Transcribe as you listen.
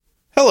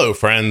Hello,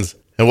 friends,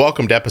 and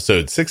welcome to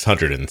episode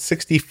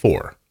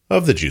 664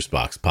 of the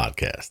Juicebox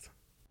Podcast.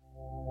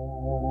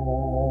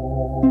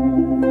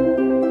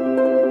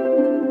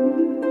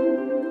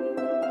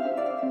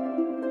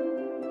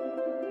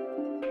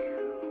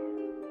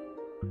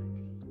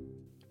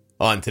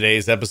 On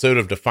today's episode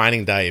of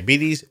Defining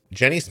Diabetes,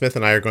 Jenny Smith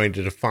and I are going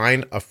to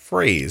define a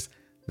phrase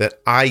that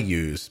I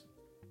use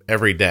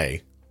every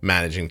day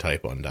managing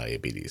type 1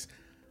 diabetes.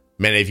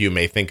 Many of you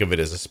may think of it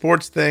as a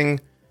sports thing,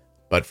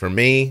 but for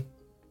me,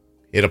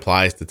 it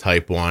applies to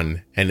type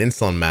 1 and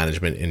insulin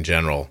management in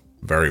general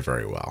very,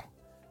 very well.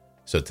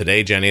 So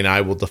today, Jenny and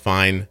I will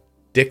define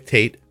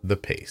dictate the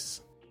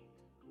pace.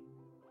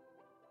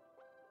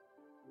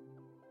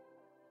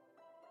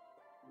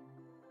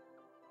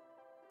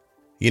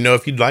 You know,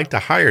 if you'd like to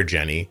hire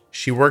Jenny,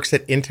 she works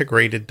at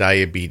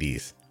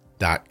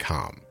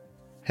integrateddiabetes.com.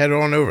 Head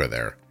on over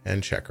there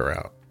and check her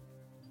out.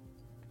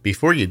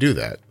 Before you do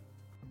that,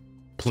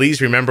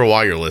 please remember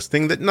while you're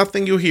listening that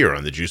nothing you hear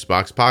on the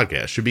Juicebox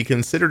Podcast should be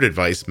considered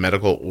advice,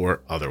 medical or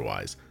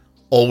otherwise.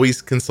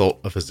 Always consult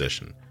a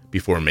physician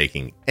before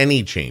making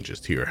any changes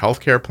to your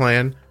healthcare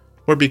plan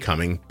or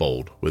becoming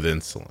bold with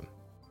insulin.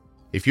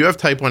 If you have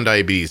type 1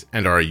 diabetes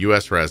and are a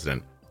U.S.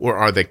 resident, or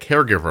are the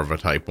caregiver of a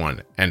type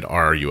 1 and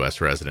are a U.S.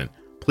 resident,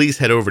 please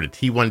head over to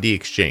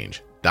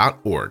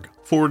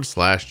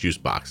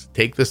t1dexchange.org/juicebox.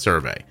 Take the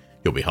survey.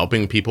 You'll be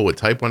helping people with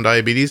type 1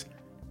 diabetes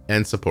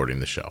and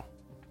supporting the show.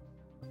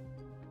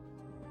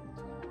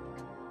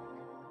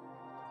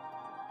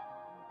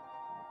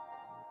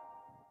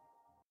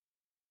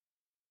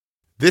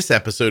 This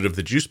episode of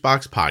the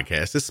Juicebox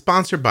Podcast is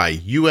sponsored by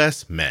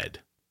US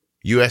Med.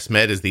 US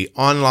Med is the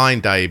online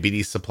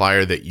diabetes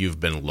supplier that you've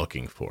been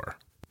looking for.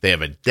 They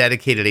have a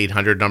dedicated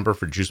 800 number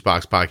for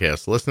Juicebox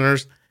Podcast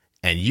listeners,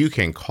 and you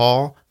can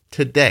call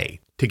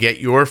today to get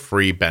your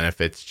free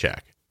benefits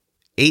check.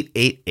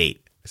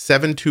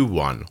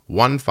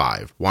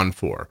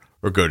 888-721-1514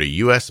 or go to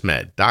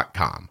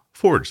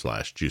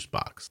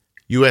usmed.com/juicebox.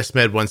 US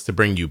Med wants to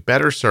bring you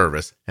better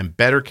service and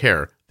better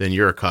care than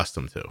you're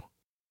accustomed to.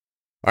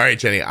 All right,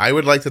 Jenny, I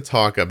would like to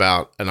talk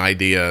about an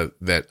idea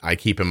that I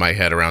keep in my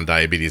head around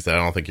diabetes that I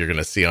don't think you're going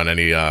to see on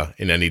any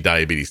in any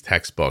diabetes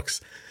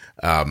textbooks.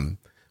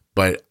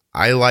 But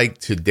I like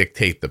to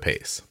dictate the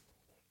pace.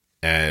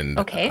 And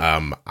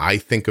I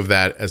think of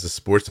that as a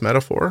sports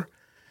metaphor.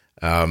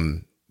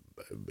 In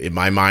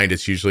my mind,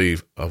 it's usually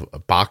a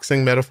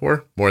boxing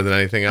metaphor more than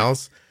anything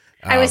else.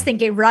 I was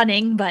thinking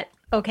running, but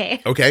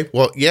okay. Okay.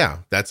 Well, yeah,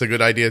 that's a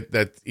good idea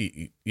that,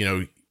 you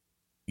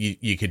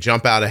could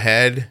jump out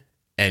ahead.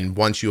 And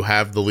once you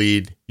have the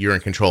lead, you're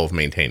in control of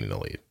maintaining the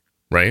lead,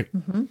 right?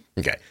 Mm-hmm.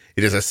 Okay.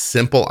 It is a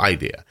simple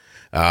idea.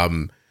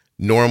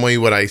 Normally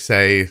what I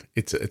say,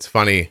 it's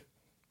funny.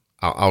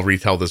 I'll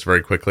retell this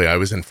very quickly. I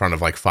was in front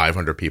of like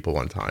 500 people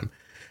one time.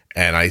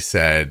 And I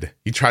said,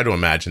 you try to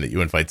imagine that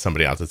you invite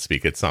somebody out to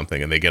speak at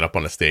something and they get up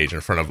on a stage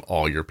in front of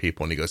all your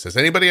people. And he goes, has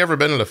anybody ever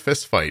been in a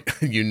fist fight?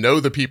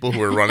 The people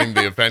who are running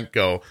the event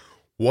go,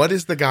 what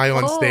is the guy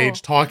on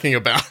stage talking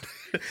about?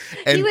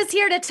 And he was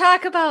here to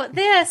talk about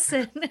this.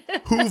 Who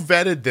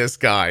vetted this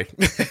guy?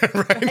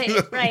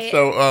 Right.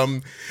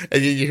 So,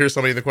 and you hear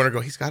somebody in the corner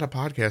go, he's got a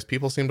podcast.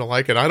 People seem to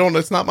like it.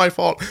 It's not my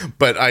fault.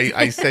 But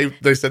they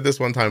said this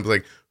one time,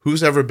 like,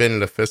 who's ever been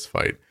in a fist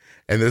fight?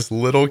 And this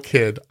little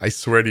kid, I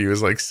swear to you,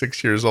 is like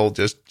 6 years old,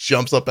 just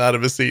jumps up out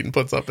of his seat and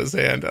puts up his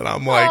hand. And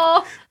I'm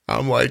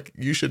like,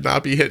 you should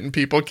not be hitting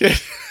people, kid.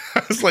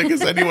 I was like,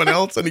 has anyone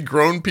else, any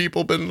grown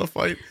people been in a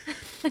fight?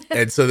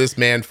 And so this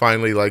man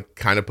finally like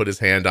kind of put his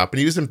hand up and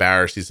he was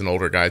embarrassed. He's an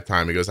older guy at the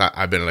time. He goes,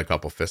 I've been in a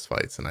couple fist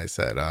fights. And I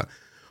said,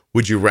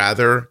 would you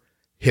rather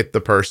hit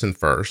the person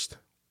first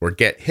or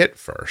get hit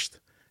first?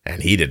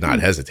 And he did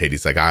not hesitate.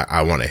 He's like,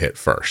 I want to hit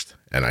first.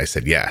 And I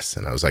said, yes.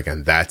 And I was like,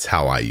 and that's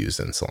how I use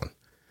insulin.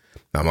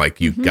 I'm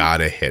like, you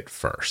gotta hit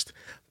first,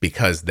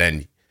 because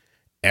then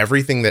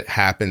everything that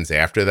happens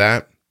after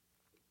that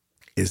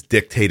is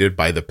dictated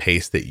by the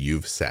pace that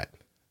you've set.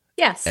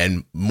 Yes.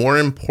 And more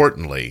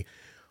importantly,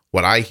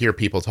 what I hear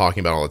people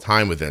talking about all the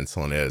time with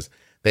insulin is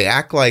they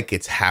act like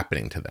it's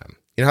happening to them.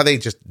 You know how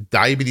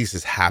diabetes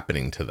is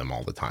happening to them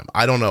all the time.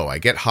 I don't know. I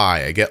get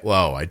high, I get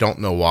low. I don't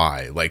know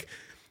why. Like,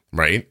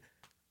 right?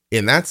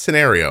 In that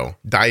scenario,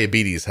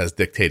 diabetes has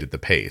dictated the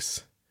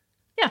pace.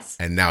 Yes.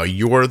 And now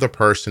you're the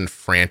person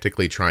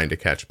frantically trying to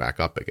catch back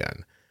up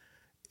again.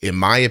 In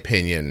my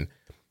opinion,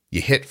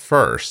 you hit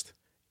first.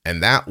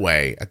 And that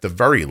way, at the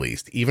very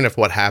least, even if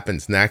what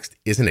happens next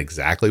isn't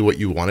exactly what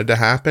you wanted to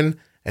happen,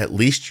 at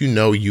least you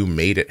know you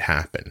made it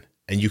happen.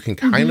 And you can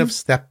kind of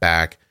step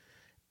back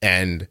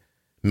and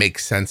make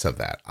sense of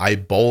that. I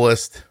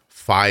bolused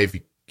 5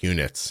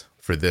 units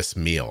for this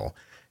meal.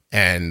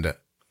 And,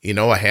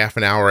 a half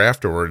an hour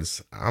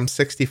afterwards, I'm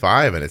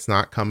 65 and it's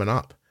not coming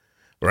up.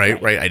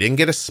 Right. I didn't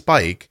get a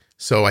spike.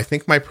 So I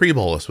think my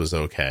pre-bolus was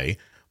okay,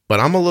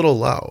 but I'm a little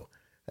low.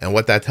 And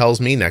what that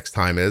tells me next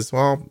time is,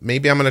 well,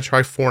 maybe I'm going to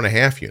try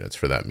 4.5 units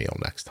for that meal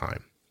next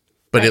time.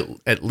 But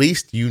at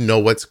least you know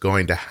what's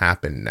going to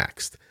happen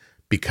next,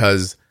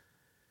 because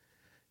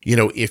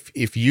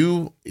if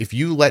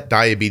you let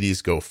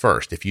diabetes go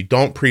first, if you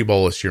don't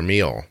pre-bolus your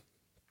meal,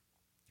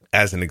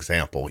 as an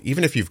example,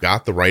 even if you've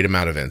got the right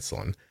amount of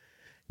insulin,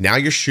 now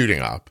you're shooting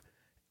up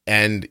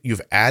and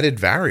you've added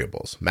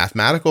variables,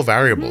 mathematical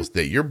variables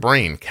that your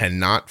brain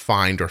cannot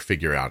find or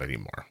figure out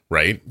anymore,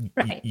 right?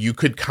 You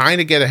could kind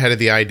of get ahead of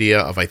the idea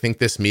of, I think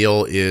this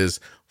meal is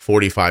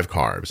 45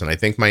 carbs and I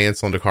think my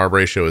insulin to carb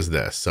ratio is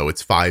this, so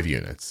it's 5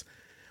 units.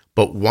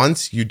 But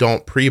once you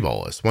don't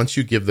pre-bolus, once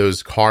you give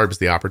those carbs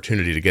the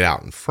opportunity to get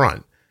out in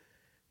front,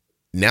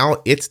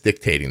 now it's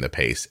dictating the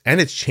pace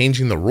and it's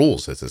changing the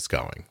rules as it's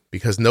going,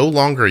 because no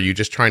longer are you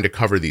just trying to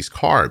cover these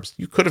carbs.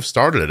 You could have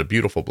started at a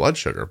beautiful blood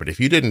sugar, but if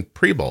you didn't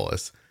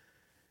pre-bolus,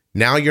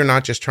 now you're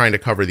not just trying to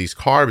cover these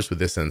carbs with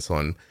this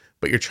insulin,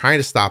 but you're trying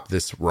to stop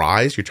this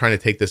rise. You're trying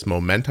to take this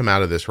momentum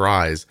out of this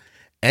rise,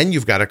 and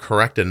you've got to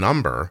correct a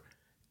number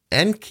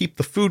and keep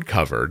the food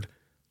covered,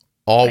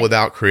 all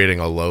without creating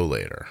a low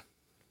later.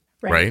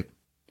 Right?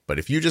 But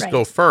if you just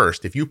go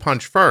first, if you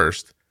punch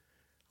first,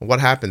 what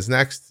happens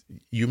next,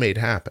 you made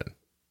happen.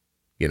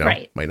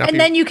 Might not and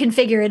then you can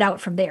figure it out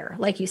from there,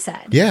 like you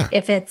said. Yeah.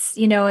 If it's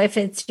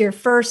your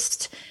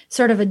first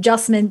sort of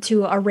adjustment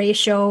to a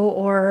ratio,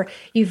 or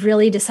you've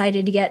really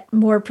decided to get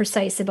more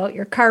precise about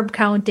your carb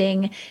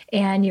counting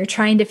and you're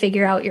trying to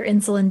figure out your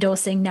insulin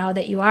dosing now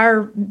that you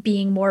are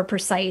being more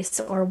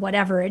precise, or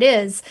whatever it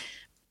is,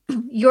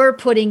 you're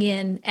putting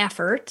in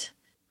effort.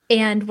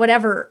 And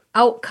whatever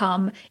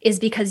outcome is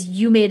because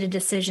you made a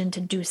decision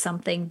to do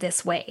something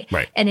this way.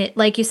 Right. And it,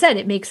 like you said,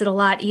 it makes it a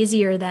lot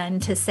easier than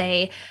to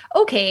say,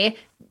 okay,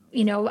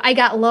 I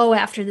got low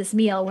after this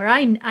meal, where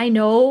I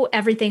know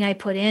everything I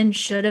put in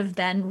should have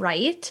been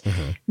right.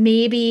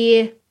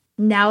 Maybe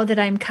now that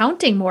I'm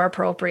counting more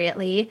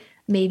appropriately,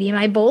 maybe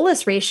my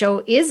bolus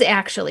ratio is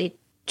actually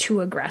too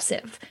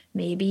aggressive.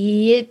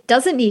 Maybe it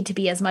doesn't need to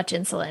be as much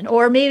insulin,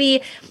 or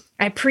maybe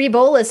I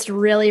pre-bolused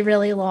really,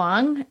 really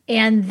long,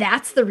 and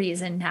that's the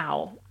reason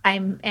now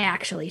I'm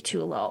actually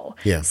too low.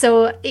 Yeah.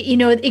 So,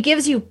 it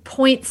gives you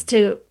points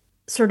to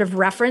sort of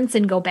reference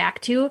and go back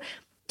to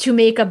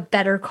make a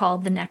better call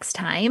the next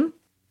time,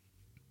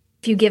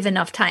 if you give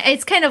enough time.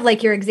 It's kind of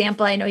like your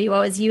example. I know you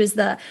always use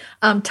the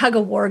tug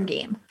of war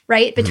game,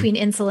 right? Between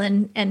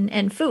insulin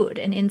and food,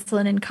 and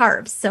insulin and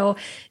carbs. So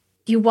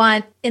you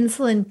want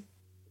insulin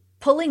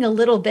pulling a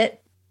little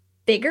bit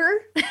bigger.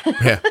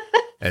 Yeah.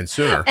 And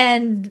sooner.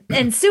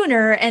 and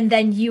sooner, and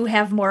then you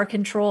have more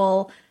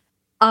control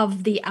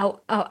of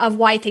of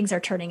why things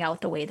are turning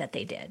out the way that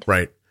they did.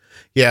 Right.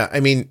 Yeah. I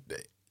mean,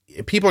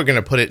 people are going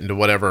to put it into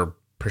whatever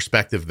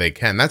perspective they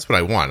can. That's what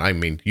I want. I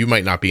mean, you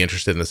might not be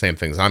interested in the same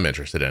things I'm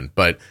interested in,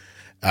 but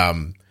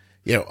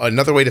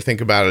another way to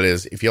think about it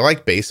is, if you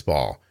like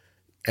baseball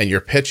and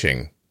you're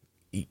pitching,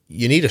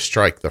 you need a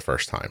strike the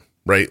first time,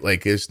 right?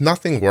 Like, there's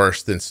nothing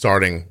worse than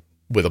starting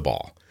with a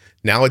ball.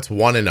 Now it's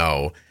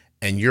 1-0.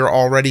 And you're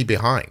already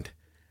behind.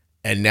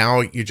 And now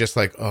you're just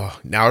like, oh,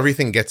 now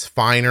everything gets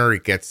finer.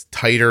 It gets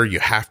tighter. You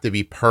have to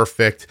be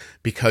perfect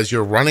because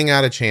you're running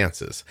out of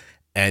chances.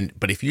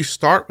 But if you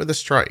start with a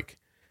strike,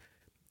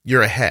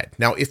 you're ahead.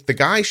 Now, if the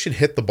guy should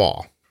hit the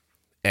ball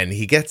and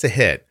he gets a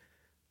hit,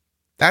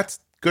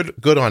 that's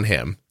good on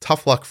him.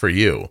 Tough luck for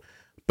you.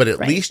 But at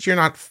least you're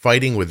not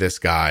fighting with this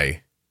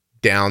guy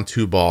down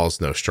 2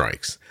 balls, no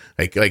strikes.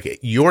 Like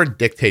you're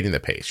dictating the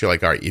pace. You're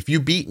like, all right, if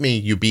you beat me,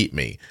 you beat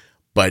me.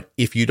 But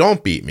if you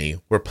don't beat me,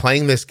 we're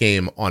playing this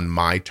game on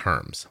my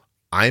terms.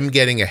 I'm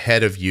getting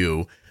ahead of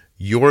you.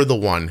 You're the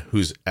one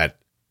who's at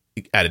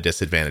a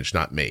disadvantage,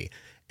 not me.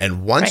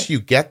 And once you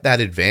get that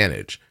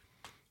advantage,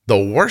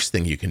 the worst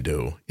thing you can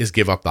do is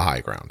give up the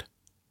high ground.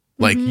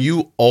 Like,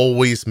 you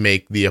always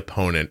make the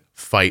opponent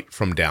fight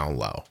from down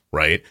low,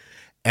 right?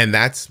 And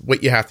that's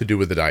what you have to do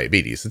with the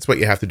diabetes. It's what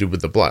you have to do with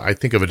the blood. I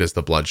think of it as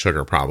the blood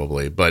sugar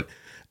probably, but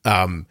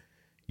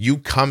you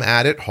come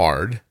at it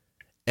hard.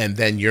 And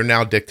then you're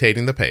now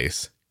dictating the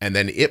pace. And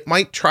then it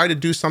might try to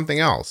do something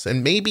else.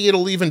 And maybe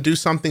it'll even do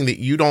something that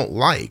you don't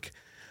like.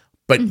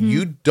 But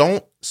you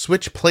don't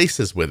switch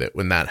places with it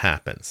when that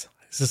happens.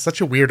 This is such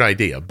a weird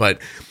idea.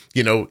 But,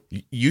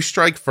 you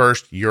strike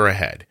first, you're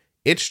ahead.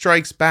 It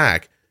strikes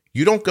back.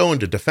 You don't go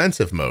into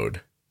defensive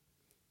mode.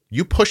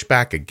 You push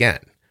back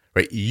again,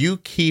 right? You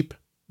keep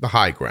the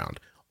high ground.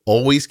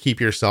 Always keep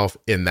yourself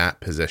in that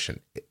position.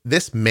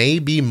 This may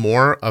be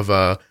more of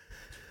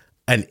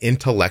an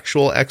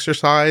intellectual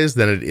exercise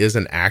than it is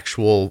an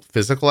actual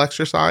physical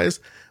exercise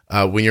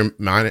when you're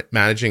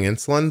managing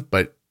insulin.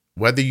 But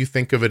whether you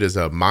think of it as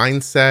a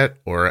mindset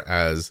or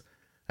as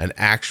an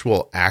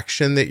actual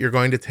action that you're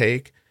going to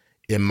take,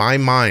 in my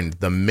mind,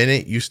 the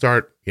minute you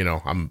start,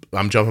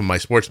 I'm jumping my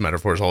sports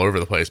metaphors all over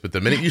the place, but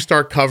the minute you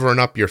start covering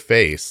up your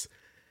face,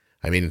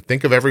 I mean,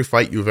 think of every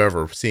fight you've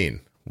ever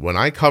seen. When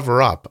I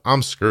cover up,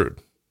 I'm screwed,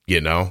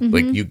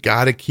 like, you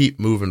got to keep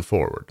moving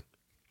forward.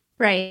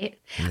 Right.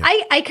 Yeah.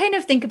 I kind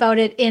of think about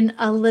it in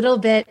a little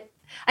bit,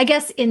 I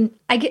guess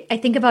I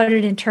think about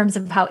it in terms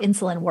of how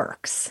insulin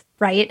works,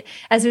 right?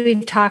 As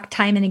we've talked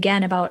time and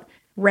again about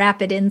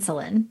rapid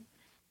insulin,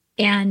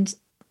 and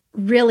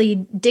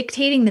really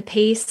dictating the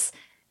pace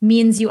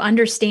means you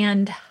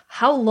understand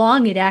how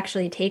long it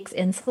actually takes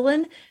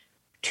insulin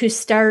to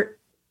start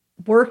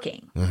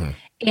working.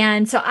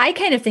 And so I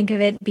kind of think of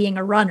it being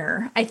a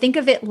runner. I think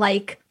of it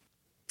like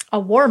a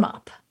warm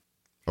up.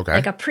 Okay.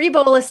 Like a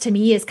pre-bolus to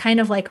me is kind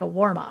of like a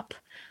warm up.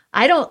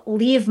 I don't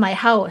leave my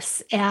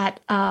house at,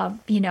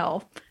 like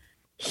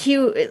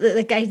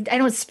I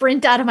don't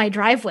sprint out of my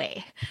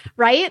driveway,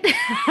 right?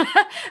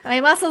 My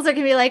muscles are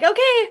going to be like,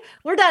 okay,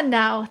 we're done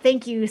now.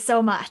 Thank you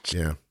so much.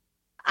 Yeah.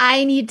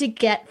 I need to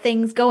get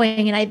things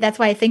going. And that's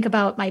why I think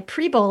about my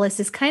pre-bolus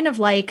is kind of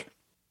like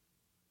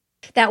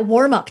that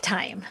warm-up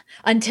time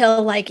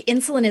until like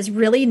insulin is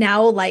really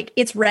now like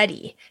it's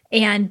ready.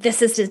 And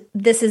this is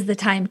the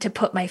time to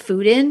put my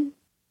food in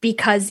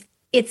because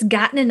it's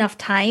gotten enough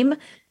time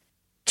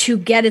to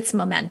get its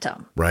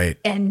momentum. Right.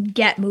 And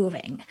get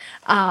moving.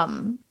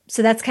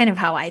 So that's kind of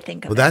how I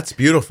think of it. Well, that's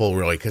beautiful,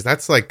 really, because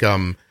that's like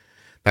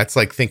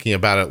thinking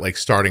about it like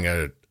starting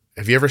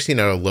have you ever seen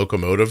a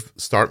locomotive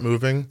start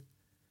moving?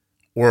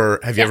 Or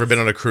have you ever been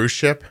on a cruise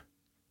ship?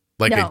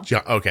 Like no.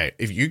 Okay,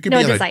 if you could no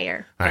be on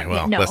desire. All right,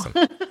 well, no. listen.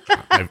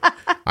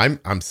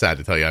 I'm sad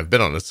to tell you I've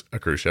been on a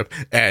cruise ship,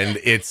 and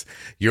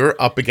you're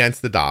up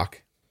against the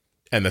dock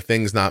and the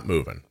thing's not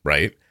moving,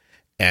 right?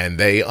 And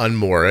they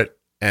unmoor it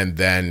and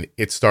then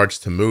it starts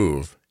to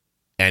move,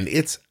 and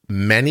it's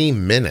many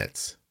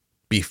minutes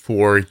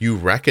before you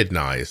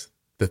recognize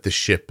that the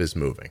ship is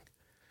moving.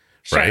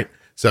 Sure. Right?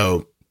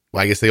 So,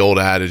 I guess the old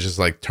adage is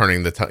like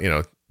turning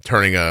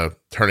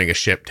a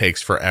ship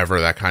takes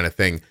forever, that kind of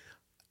thing.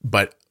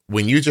 But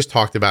when you just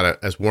talked about it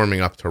as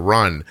warming up to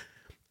run,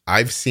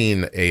 I've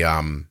seen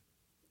a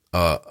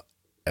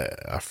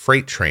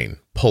freight train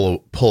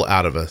pull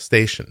out of a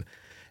station,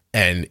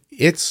 and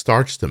it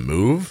starts to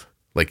move,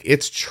 like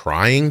it's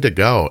trying to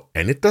go,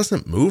 and it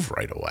doesn't move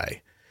right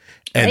away.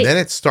 And then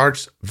it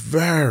starts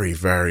very,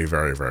 very,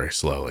 very, very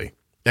slowly.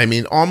 I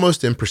mean,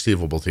 almost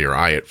imperceivable to your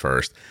eye at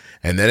first.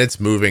 And then it's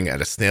moving at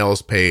a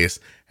snail's pace,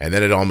 and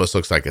then it almost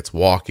looks like it's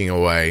walking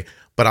away.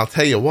 But I'll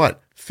tell you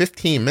what,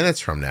 15 minutes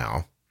from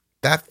now,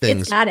 that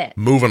thing's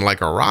moving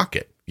like a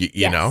rocket,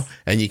 you know,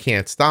 and you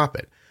can't stop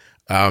it.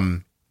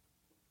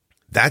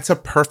 That's a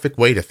perfect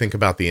way to think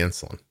about the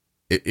insulin.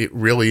 It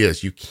really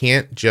is. You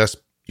can't just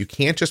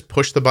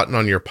push the button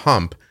on your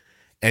pump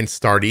and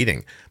start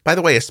eating. By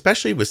the way,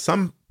 especially with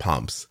some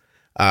pumps,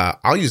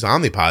 I'll use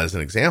Omnipod as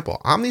an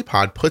example.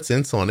 Omnipod puts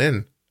insulin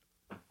in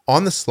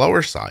on the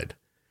slower side.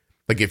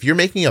 Like if you're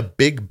making a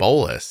big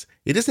bolus,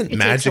 it isn't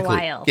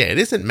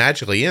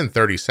magically in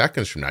 30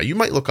 seconds from now. You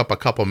might look up a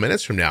couple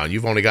minutes from now and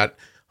you've only got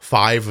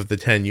 5 of the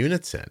 10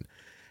 units in.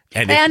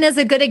 And as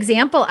a good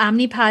example,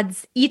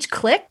 Omnipod's each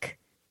click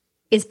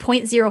is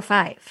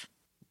 0.05.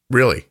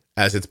 Really?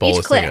 As it's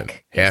bolusing in.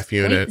 Half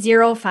unit.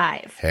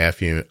 0.05.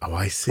 Half unit. Oh,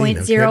 I see.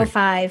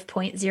 0.05,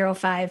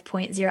 0.05,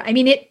 0.0. I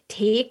mean, it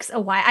takes a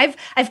while.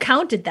 I've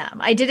counted them.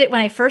 I did it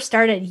when I first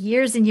started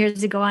years and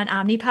years ago on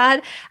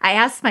Omnipod. I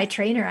asked my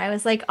trainer, I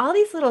was like, all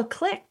these little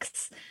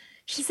clicks.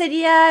 She said,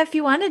 yeah, if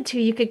you wanted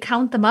to, you could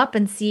count them up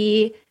and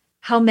see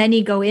how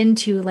many go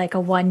into like a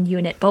 1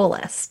 unit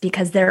bolus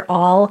because they're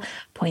all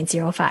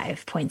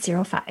 0.05,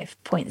 0.05,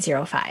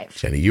 0.05.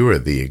 Jenny, you are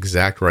the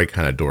exact right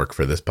kind of dork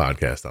for this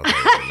podcast. I'll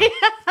tell you.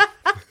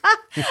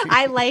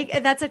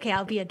 That's okay.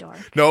 I'll be a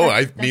dork. No,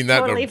 I mean that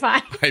totally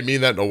fine. I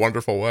mean that in a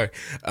wonderful way.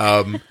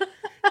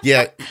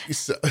 Yeah.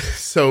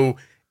 So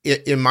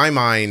in my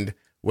mind,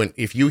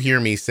 if you hear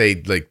me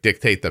say like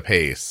dictate the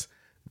pace,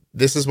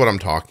 this is what I'm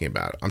talking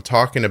about. I'm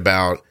talking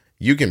about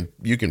you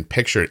can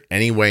picture it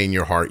any way in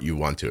your heart you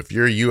want to. If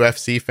you're a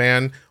UFC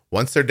fan,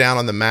 once they're down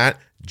on the mat,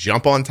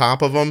 jump on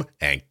top of them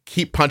and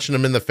keep punching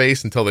them in the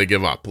face until they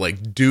give up.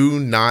 Like, do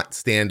not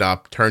stand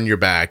up, turn your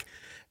back,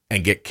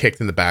 and get kicked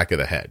in the back of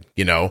the head,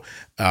 you know?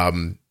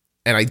 And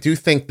I do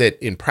think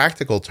that in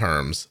practical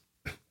terms,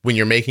 when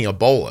you're making a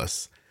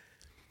bolus,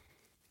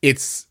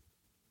 it's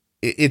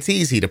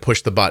easy to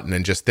push the button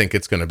and just think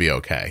it's going to be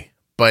okay.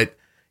 But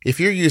if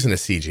you're using a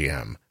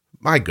CGM,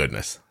 my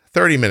goodness,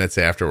 30 minutes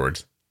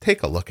afterwards,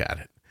 take a look at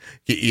it.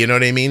 You know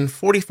what I mean?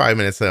 45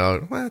 minutes,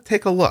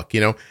 take a look.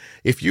 You know,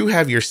 if you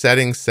have your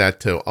settings set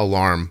to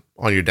alarm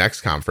on your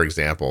Dexcom, for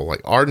example, like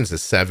Arden's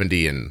is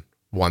 70 and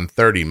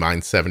 130,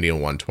 mine's 70 and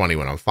 120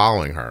 when I'm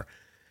following her.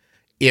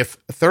 If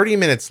 30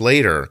 minutes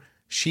later,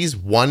 she's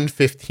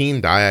 115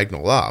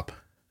 diagonal up,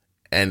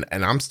 and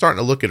I'm starting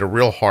to look at a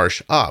real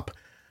harsh up,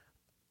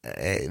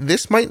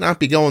 this might not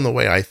be going the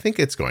way I think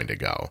it's going to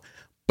go.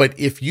 But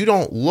if you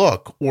don't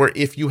look, or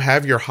if you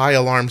have your high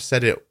alarm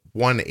set at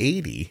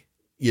 180,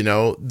 you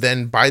know,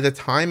 then by the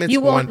time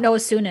you won't know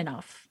soon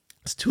enough.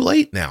 It's too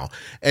late now.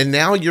 And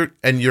now you're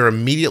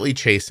immediately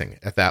chasing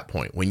at that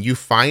point. When you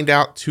find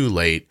out too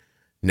late,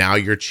 now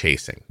you're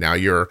chasing. Now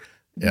you're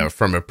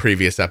from a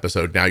previous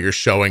episode. Now you're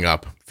showing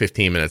up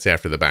 15 minutes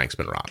after the bank's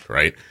been robbed,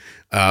 right?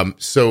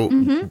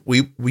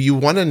 We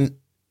want to.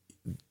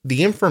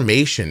 The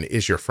information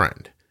is your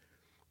friend.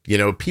 You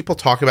know, people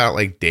talk about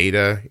like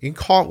data. You can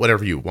call it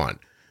whatever you want,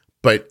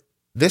 but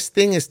this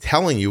thing is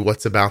telling you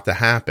what's about to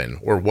happen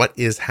or what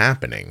is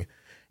happening.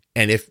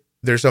 And if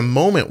there's a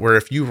moment where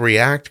if you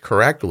react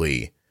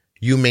correctly,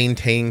 you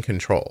maintain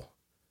control.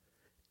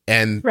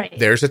 And Right.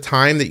 there's a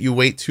time that you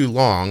wait too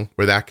long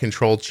where that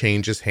control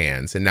changes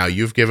hands. And now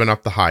you've given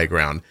up the high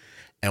ground.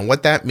 And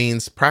what that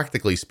means,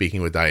 practically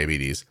speaking, with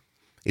diabetes,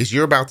 is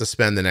you're about to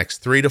spend the next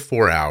 3 to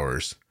 4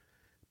 hours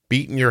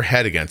beating your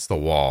head against the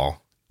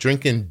wall,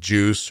 drinking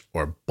juice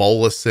or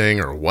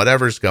bolusing or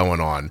whatever's going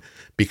on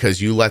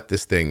because you let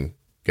this thing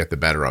get the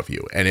better of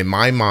you. And in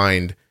my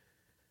mind,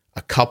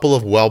 a couple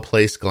of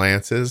well-placed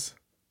glances,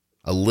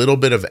 a little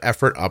bit of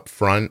effort up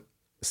front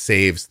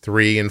saves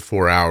 3 and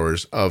 4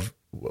 hours of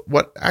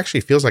what actually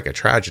feels like a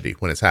tragedy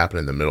when it's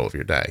happening in the middle of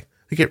your day.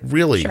 You get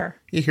really, Sure.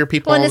 You hear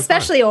people, Well, and all the time.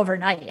 especially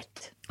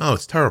overnight. Oh,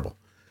 it's terrible.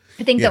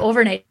 I think Yeah. the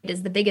overnight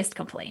is the biggest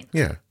complaint.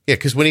 Yeah. Yeah.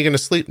 Because when are you going to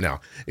sleep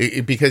now?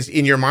 Because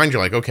in your mind,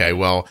 you're like, okay,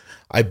 well,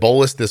 I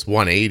bolused this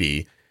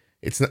 180.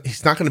 It's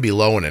not going to be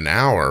low in an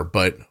hour,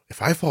 but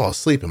if I fall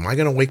asleep, am I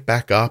going to wake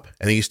back up?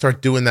 And then you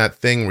start doing that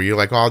thing where you're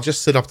like, oh, I'll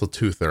just sit up till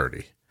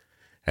 2:30.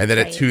 And then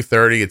at Right.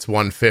 2:30, it's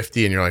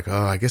 150 and you're like,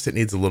 oh, I guess it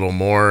needs a little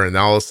more. And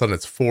now all of a sudden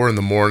it's 4 a.m.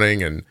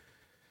 and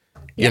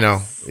you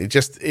know,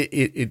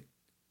 it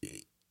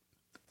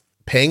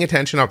paying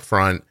attention up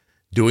front,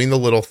 doing the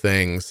little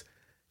things,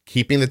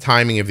 keeping the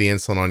timing of the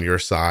insulin on your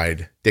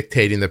side,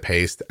 dictating the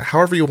pace,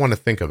 however you want to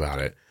think about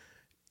it.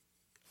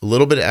 A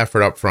little bit of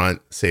effort up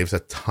front saves a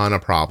ton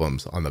of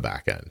problems on the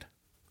back end.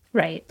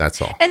 Right.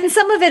 That's all. And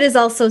some of it is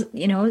also,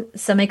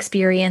 some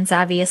experience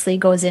obviously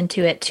goes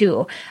into it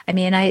too. I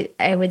mean,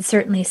 I would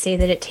certainly say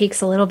that it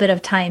takes a little bit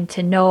of time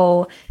to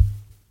know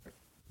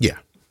Yeah.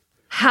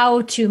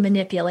 how to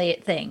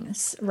manipulate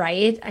things,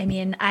 right? I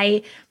mean,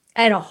 I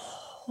had a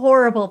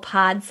horrible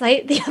pod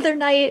site the other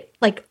night,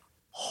 like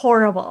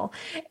horrible.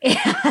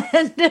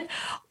 And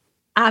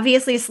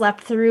obviously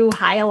slept through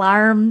high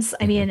alarms.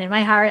 I mean, and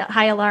my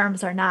high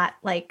alarms are not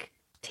like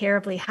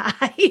terribly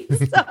high.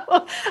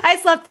 So I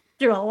slept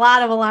through a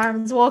lot of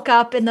alarms, woke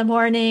up in the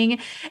morning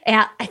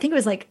at, I think it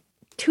was like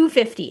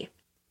 2:50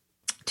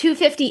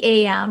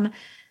 a.m.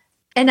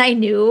 And I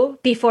knew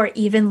before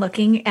even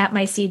looking at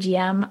my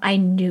CGM, I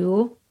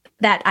knew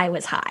that I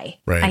was high.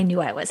 Right. I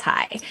knew I was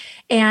high.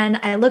 And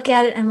I look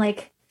at it and I'm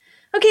like,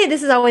 okay,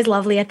 this is always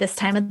lovely at this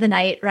time of the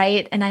night,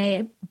 right? And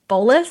I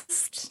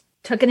bolused,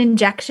 took an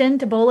injection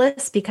to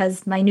bolus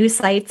because my new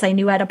sites, I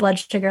knew at a blood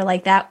sugar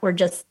like that were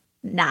just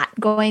not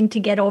going to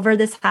get over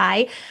this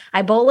high.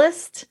 I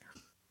bolused.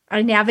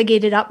 I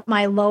navigated up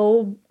my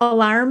low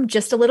alarm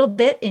just a little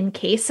bit in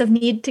case of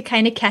need to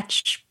kind of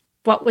catch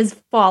what was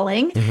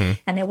falling. Mm-hmm.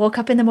 And I woke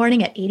up in the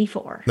morning at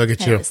 84. Look at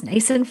and you. It was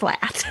nice and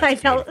flat. I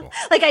felt beautiful.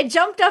 like I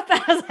jumped up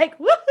and I was like,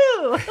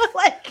 woohoo!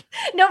 Like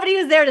nobody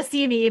was there to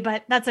see me,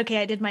 but that's okay.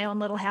 I did my own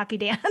little happy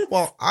dance.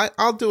 Well,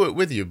 I'll do it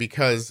with you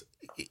because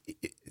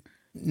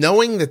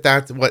knowing that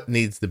that's what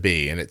needs to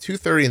be, and at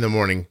 2:30 in the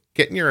morning,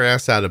 getting your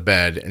ass out of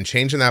bed and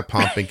changing that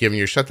pump and giving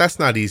your shot, that's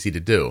not easy to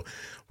do,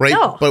 right?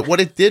 No. But what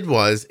it did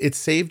was it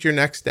saved your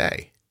next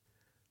day.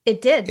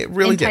 It did. It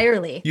really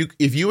entirely. did.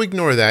 If you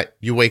ignore that,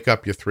 you wake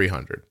up, you're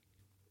 300.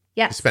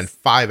 Yes. You spend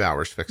 5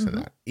 hours fixing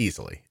that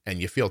easily,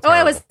 and you feel Oh, terrible.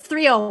 I was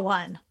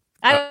 301.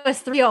 I was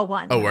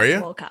 301. Oh, when were I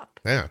you? woke up.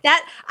 Yeah.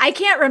 That I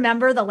can't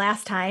remember the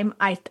last time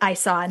I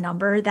saw a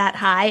number that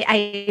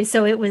high.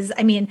 So it was,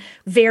 I mean,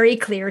 very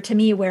clear to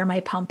me where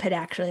my pump had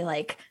actually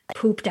like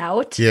pooped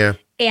out. Yeah.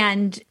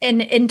 And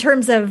in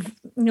terms of,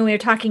 we were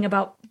talking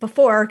about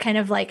before, kind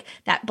of like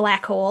that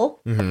black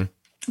hole,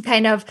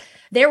 kind of,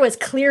 there was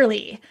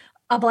clearly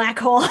a black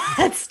hole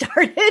that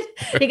started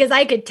because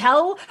I could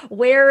tell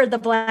where the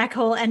black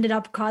hole ended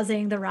up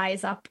causing the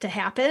rise up to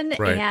happen.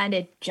 Right. And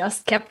it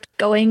just kept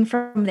going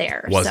from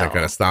there. Wasn't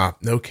going to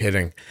stop. No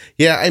kidding.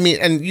 Yeah. I mean,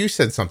 and you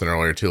said something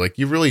earlier too, like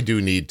you really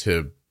do need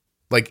to,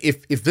 like,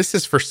 if this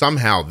is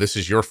somehow this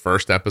is your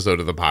first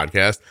episode of the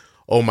podcast,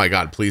 oh my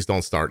God, please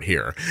don't start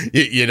here.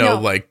 No.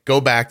 Like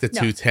go back to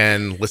No.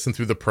 210, listen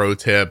through the pro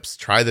tips,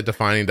 try the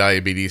Defining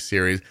Diabetes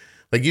series.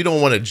 Like you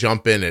don't want to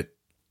jump in at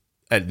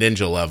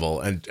ninja level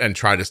and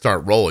try to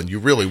start rolling. You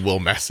really will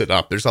mess it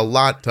up. There's a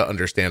lot to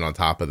understand on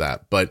top of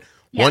that. But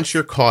once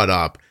you're caught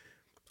up,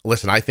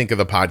 listen, I think of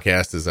the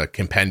podcast as a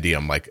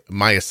compendium. Like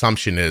my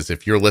assumption is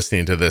if you're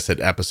listening to this at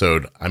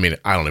episode, I mean,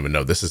 I don't even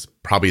know, this is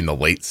probably in the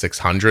late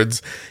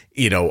 600s.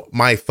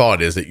 My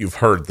thought is that you've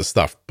heard the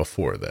stuff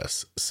before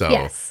this. So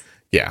Yes.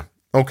 yeah.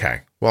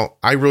 Okay. Well,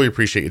 I really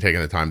appreciate you taking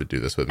the time to do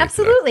this with me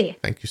today. Absolutely.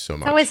 Thank you so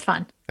much. It's always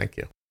fun. Thank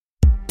you.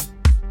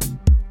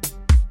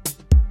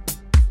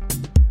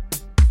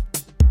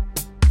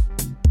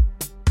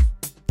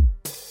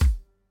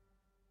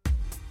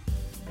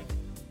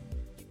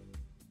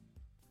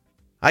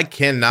 I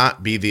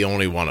cannot be the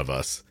only one of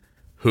us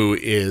who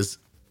is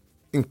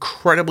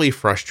incredibly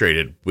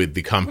frustrated with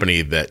the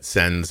company that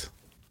sends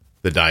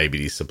the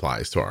diabetes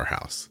supplies to our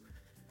house.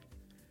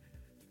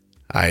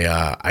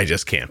 I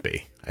just can't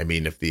be. I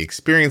mean, if the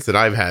experience that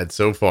I've had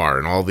so far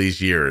in all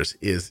these years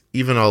is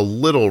even a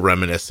little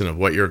reminiscent of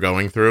what you're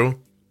going through,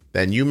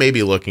 then you may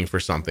be looking for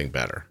something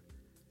better.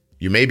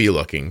 You may be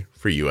looking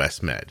for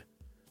US Med,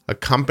 a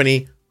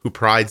company who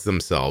prides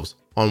themselves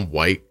on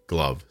white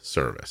glove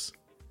service.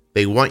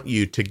 They want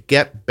you to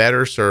get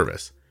better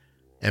service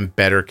and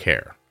better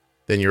care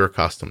than you're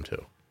accustomed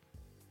to.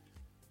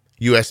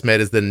 US Med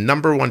is the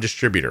 #1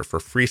 distributor for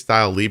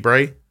Freestyle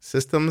Libre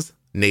systems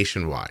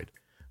nationwide.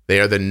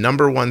 They are the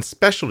 #1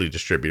 specialty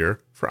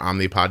distributor for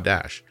Omnipod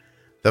Dash,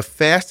 the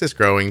fastest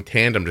growing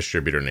tandem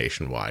distributor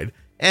nationwide,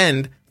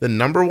 and the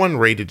 #1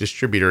 rated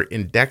distributor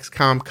in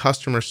Dexcom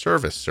customer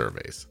service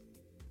surveys.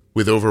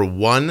 With over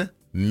 1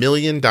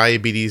 million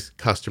diabetes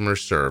customers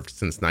served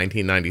since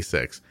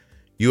 1996,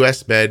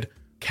 US Med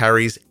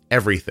carries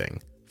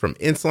everything from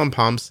insulin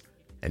pumps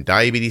and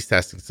diabetes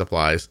testing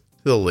supplies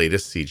to the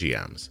latest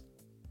CGMs.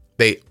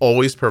 They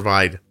always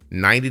provide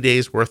 90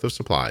 days worth of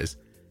supplies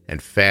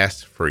and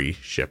fast, free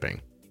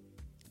shipping.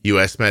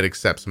 US Med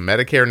accepts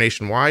Medicare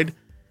nationwide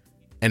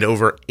and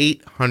over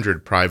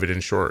 800 private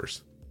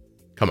insurers.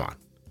 Come on,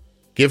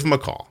 give them a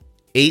call,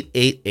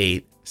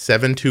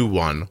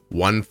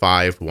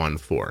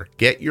 888-721-1514.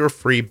 Get your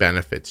free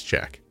benefits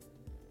check.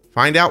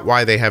 Find out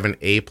why they have an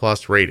A+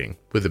 rating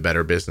with the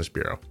Better Business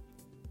Bureau.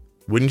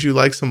 Wouldn't you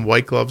like some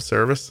white glove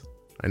service?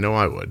 I know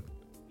I would.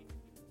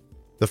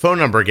 The phone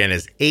number again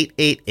is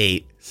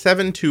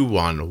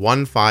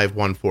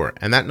 888-721-1514,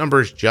 and that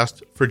number is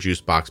just for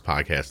Juicebox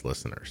Podcast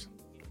listeners.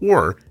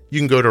 Or you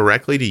can go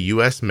directly to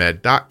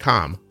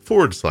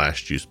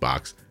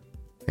usmed.com/juicebox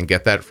and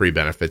get that free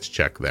benefits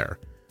check there.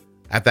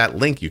 At that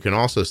link, you can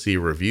also see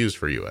reviews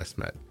for US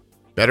Med.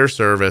 Better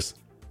service,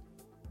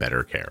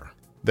 better care.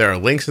 There are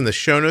links in the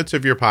show notes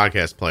of your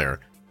podcast player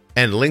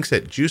and links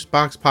at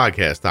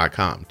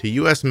juiceboxpodcast.com to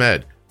US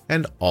Med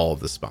and all of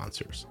the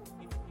sponsors.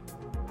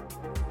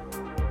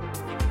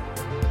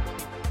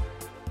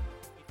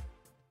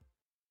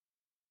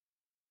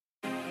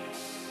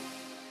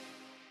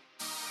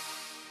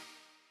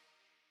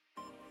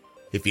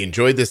 If you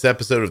enjoyed this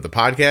episode of the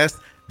podcast,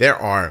 there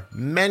are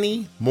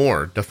many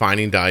more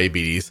Defining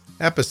Diabetes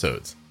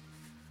episodes.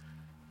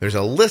 There's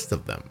a list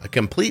of them, a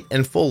complete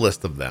and full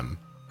list of them,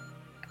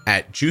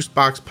 at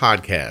Juicebox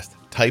Podcast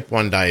Type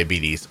 1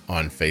 Diabetes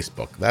on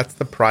Facebook. That's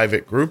the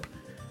private group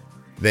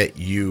that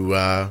you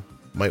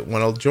might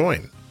want to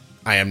join.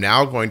 I am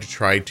now going to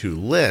try to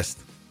list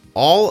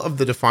all of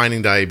the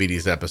Defining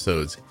Diabetes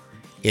episodes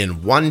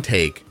in one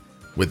take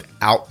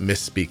without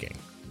misspeaking.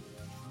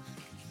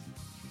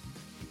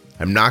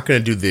 I'm not going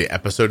to do the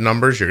episode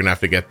numbers. You're going to have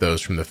to get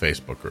those from the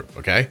Facebook group,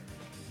 okay?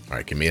 All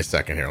right, give me a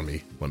second here.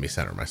 Let me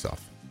center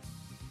myself.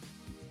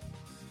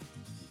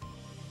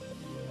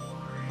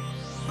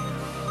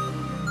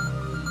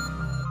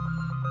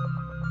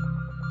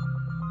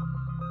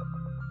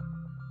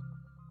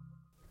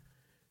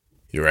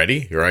 You ready?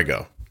 Here I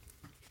go.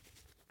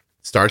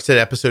 Starts at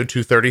episode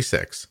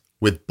 236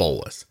 with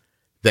bolus.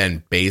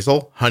 Then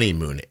basal,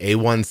 honeymoon,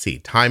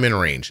 A1C, time and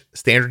range,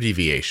 standard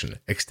deviation,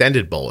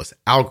 extended bolus,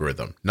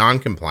 algorithm,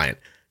 non-compliant,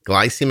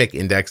 glycemic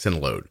index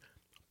and load,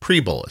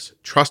 pre-bolus,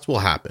 trust will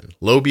happen,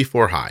 low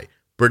before high,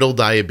 brittle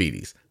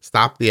diabetes,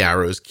 stop the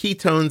arrows,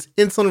 ketones,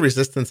 insulin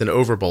resistance and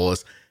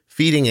overbolus,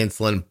 feeding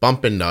insulin,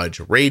 bump and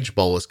nudge, rage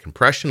bolus,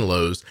 compression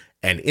lows,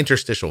 and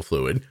interstitial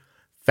fluid,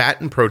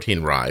 fat and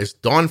protein rise,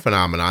 dawn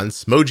phenomenon,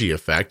 smogy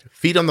effect,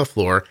 feet on the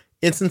floor,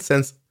 insulin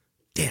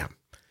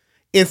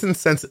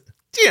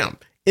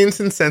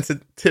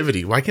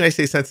sensitivity. Why can't I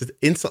say sensitive?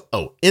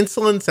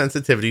 Insulin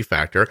sensitivity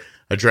factor,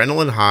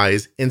 adrenaline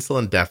highs,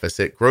 insulin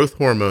deficit, growth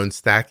hormone,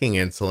 stacking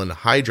insulin,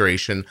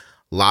 hydration,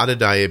 LADA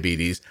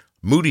diabetes,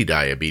 moody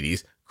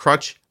diabetes,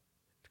 crush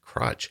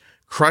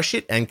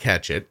it and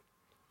catch it,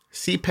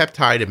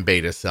 C-peptide and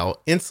beta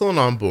cell, insulin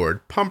on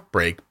board, pump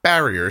brake,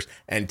 barriers,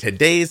 and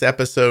today's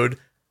episode,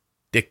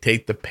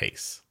 dictate the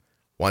pace.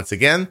 Once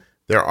again,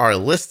 there are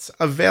lists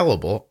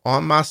available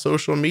on my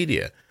social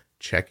media.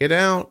 Check it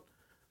out.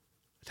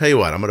 Tell you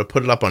what, I'm going to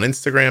put it up on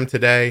Instagram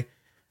today.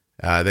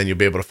 Then you'll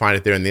be able to find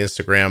it there in the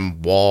Instagram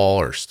wall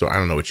or story. I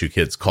don't know what you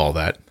kids call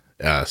that.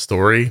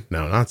 Story?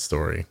 No, not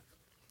story.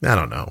 I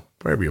don't know.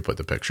 Wherever you put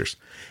the pictures.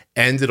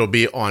 And it'll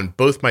be on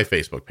both my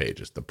Facebook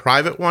pages. The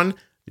private one,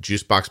 the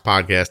Juicebox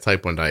Podcast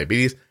Type 1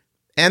 Diabetes,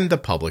 and the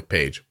public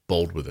page,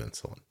 Bold with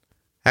Insulin.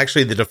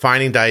 Actually, the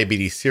Defining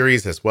Diabetes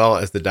series, as well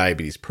as the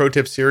Diabetes Pro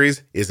Tip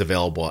series, is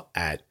available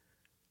at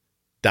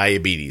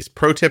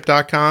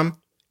diabetesprotip.com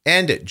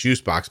and at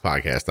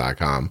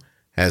juiceboxpodcast.com,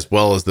 as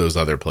well as those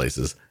other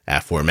places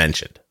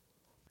aforementioned.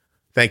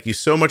 Thank you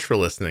so much for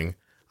listening.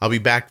 I'll be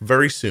back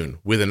very soon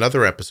with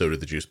another episode of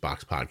the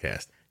Juicebox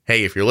Podcast.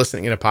 Hey, if you're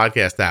listening in a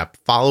podcast app,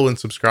 follow and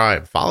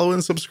subscribe. Follow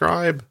and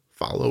subscribe.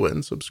 Follow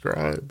and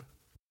subscribe.